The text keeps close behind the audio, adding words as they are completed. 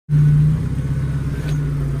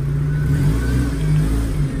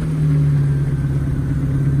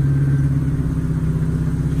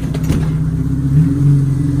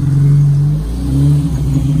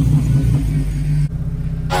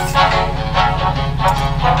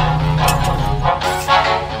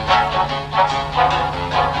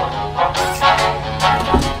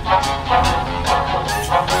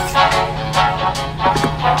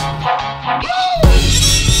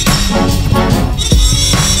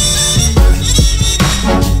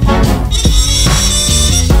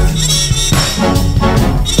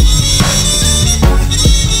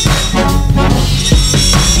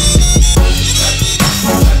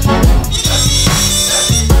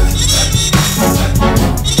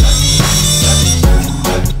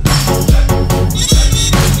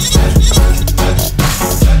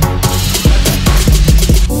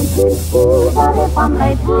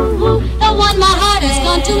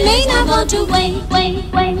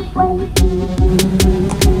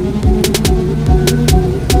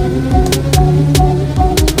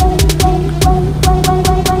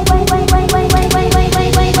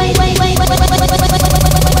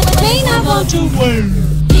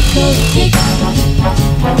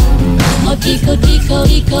Tico, Tico,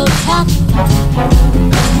 Tico, tap.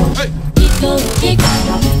 Tico, tick.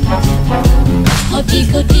 Oh,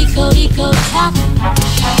 Tico, Tico, Tico, tap.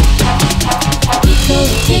 Tico,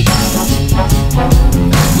 tick.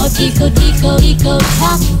 Oh, Tico, Tico, Tico,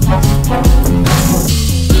 tap.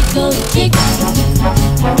 Tico, tick.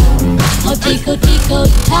 Oh, Tico, Tico,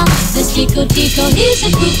 tap. This Tico, Tico, he's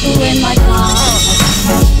a cuckoo in my car.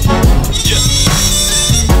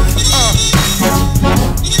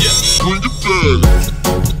 Going to bed.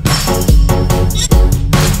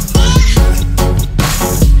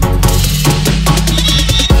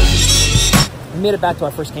 We made it back to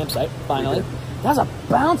our first campsite, finally. That was a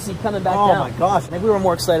bouncy coming back down. Oh my gosh. Maybe we were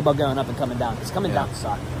more excited about going up and coming down, because coming down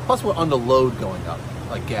sucked. Plus we're under load going up,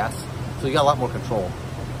 like gas. So you got a lot more control.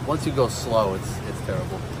 Once you go slow, it's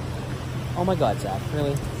terrible. Oh my God, Zach,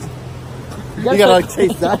 really? You gotta like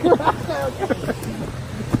taste that.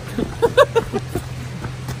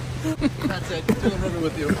 That's it. To the river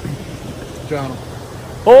with you. Drown him.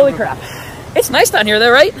 Holy crap. It's nice down here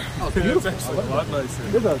though, right? Oh, Yeah, it's actually a lot nicer.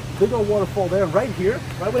 There's a big old waterfall there, right here,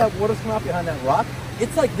 right where that water's coming out behind that rock.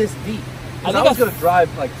 It's like this deep. I was gonna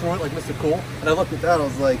drive like through it like Mr. Cool, and I looked at that, I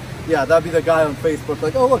was like, yeah, that'd be the guy on Facebook,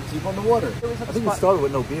 like, oh look, deep on the water. I think we started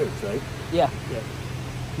with no beards, right? Yeah.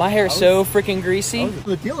 My hair is so freaking greasy.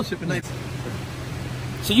 The dealership at night.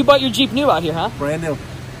 So you bought your Jeep new out here, huh? Brand new,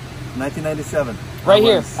 1997. Right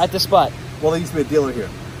here, at this spot. Well, there used to be a dealer here.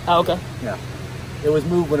 Oh, okay. Yeah. It was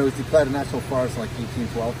moved when it was declared a national forest in like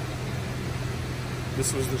 1812.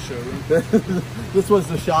 This was the showroom. This was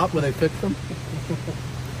the shop where they fixed them.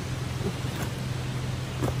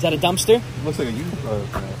 Is that a dumpster? Looks like a used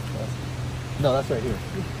no, that's right here.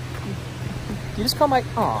 You just call my...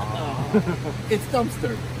 Aww. It's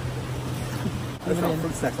dumpster. That's not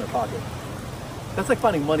fruit snacks in my pocket. That's like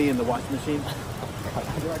finding money in the washing machine.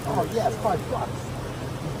 You're like, oh yes, $5.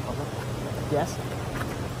 Yes?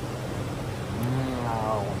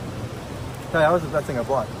 Hey, that was the best thing I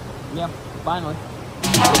bought. Yeah, finally.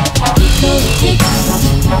 Tico, tick.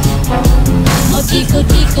 Oh, Tico,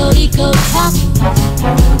 Tico, Tico, tap.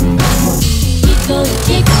 Tico,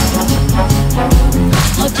 tick.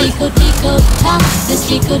 Oh, Tico, Tico, tap. This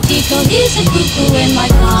Tico, Tico, he's a cuckoo in my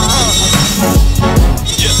car.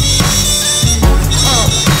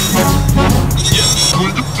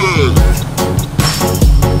 Going to bed.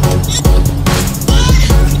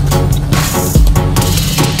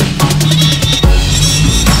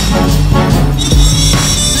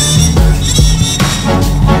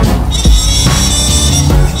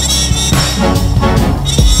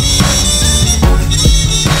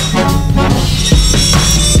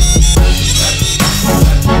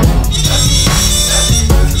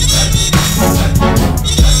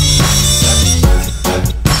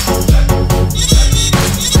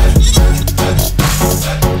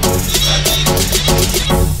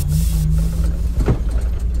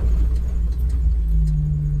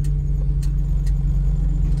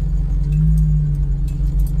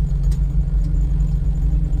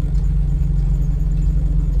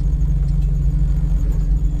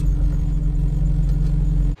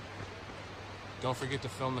 Don't forget to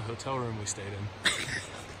film the hotel room we stayed in.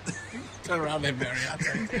 Turn around there, Barry.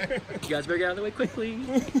 You guys better get out of the way quickly.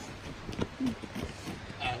 Let's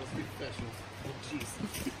be professional. Oh, jeez.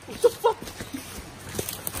 What the fuck?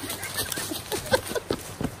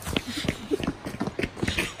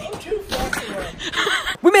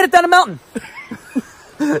 We made it down a mountain.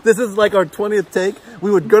 This is like our 20th take. We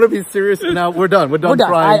were gonna be serious, and now we're done. We're done.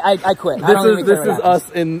 Crying. I quit. This is us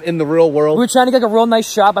in the real world. We were trying to get like a real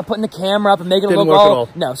nice shot by putting the camera up and making it Didn't look work at all... all.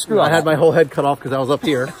 No, screw all I had that. my whole head cut off because I was up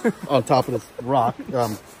here on top of this rock.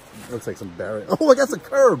 Looks like some barrier. Oh, that's a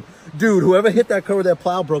curb, dude. Whoever hit that curb with that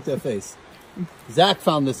plow broke their face. Zach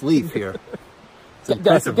found this leaf here. It's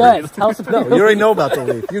impressive. Guys, tell us about You already know about the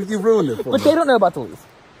leaf. You ruined it for me. But they don't know about the leaf.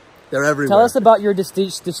 They're everywhere. Tell us about your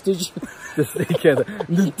deciduous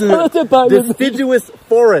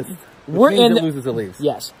forest. We're means in it the, loses the leaves.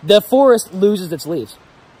 Yes, the forest loses its leaves.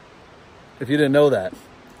 If you didn't know that,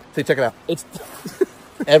 see, check it out. It's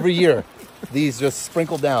Every year, these just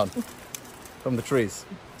sprinkle down from the trees.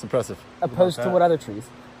 It's impressive. opposed to what other trees?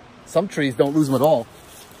 Some trees don't lose them at all.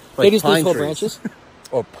 They Like just lose pine whole trees. branches.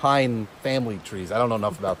 Or pine family trees. I don't know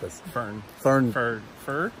enough about this. Fern. Fern.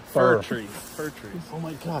 Fir trees. Fir trees. Oh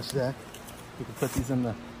my gosh, Zach. You can put these in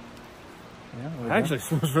the... Yeah, Actually,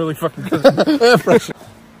 smells really fucking good. air pressure.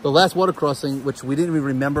 The last water crossing, which we didn't even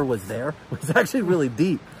remember was there, was actually really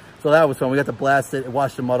deep. So that was fun. We got to blast it. It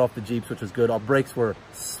washed the mud off the Jeeps, which was good. Our brakes were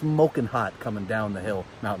smoking hot coming down the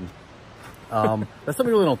mountain. That's something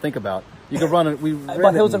we really don't think about. You could run it.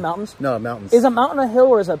 About hills and mountains? No, mountains. Is a mountain a hill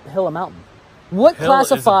or is a hill a mountain? What hill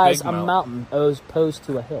is a classifies big a mountain. mountain as opposed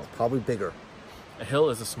to a hill? Probably bigger. A hill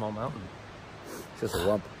is a small mountain. It's just a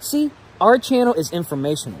lump. See, our channel is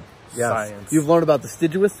informational. Yes. Science. You've learned about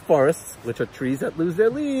deciduous forests, which are trees that lose their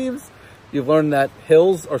leaves. You've learned that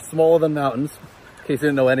hills are smaller than mountains, in case you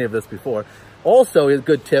didn't know any of this before. Also, a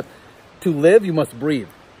good tip, to live, you must breathe.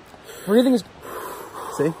 Breathing is...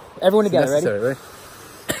 See? Everyone It's together, ready? necessary, right?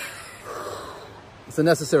 It's a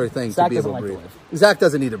necessary thing Zach to be able doesn't to like to breathe. live. Zach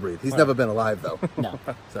doesn't need to breathe. He's never been alive, though. No.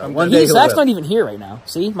 So one day he'll Zach's live. not even here right now.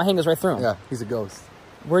 See? My hand goes right through him. Yeah, he's a ghost.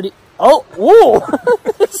 Where do you... Oh! Whoa!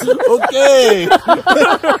 Okay.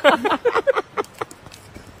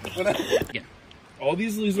 All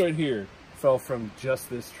these leaves right here fell from just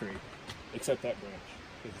this tree, except that branch.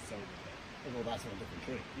 'cause it's over Well, that's a different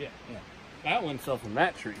tree. there. Yeah. That one fell from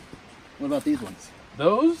that tree. What about these ones?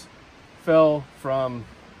 Those fell from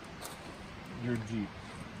your Jeep.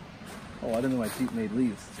 Oh, I didn't know my Jeep made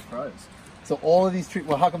leaves. Surprise. So all of these trees,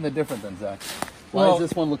 well, how come they're different then, Zach? Why Well- does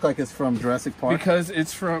this one look like it's from Jurassic Park? Because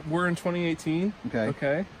we're in 2018. Okay.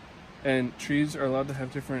 Okay. And trees are allowed to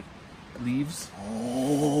have different leaves.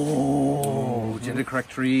 Oh, gender correct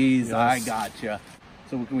trees. Yes. I gotcha.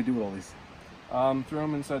 So what can we do with all these? Throw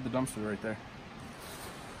them inside the dumpster right there.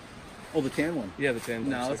 Oh, the tan one. Yeah, the tan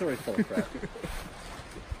No, dumpster. that's already full of crap.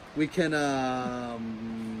 We can put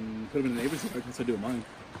them in the neighbor's yard. That's what I do with mine.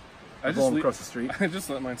 I Roll just them leave- across the street. I just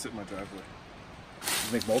let mine sit in my driveway.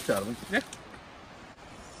 Just make mulch out of them. Yeah.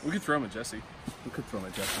 We could throw them at Jesse. We could throw them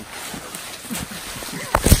at Justin.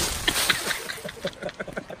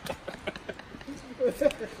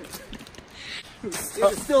 Is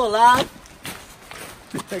it still alive?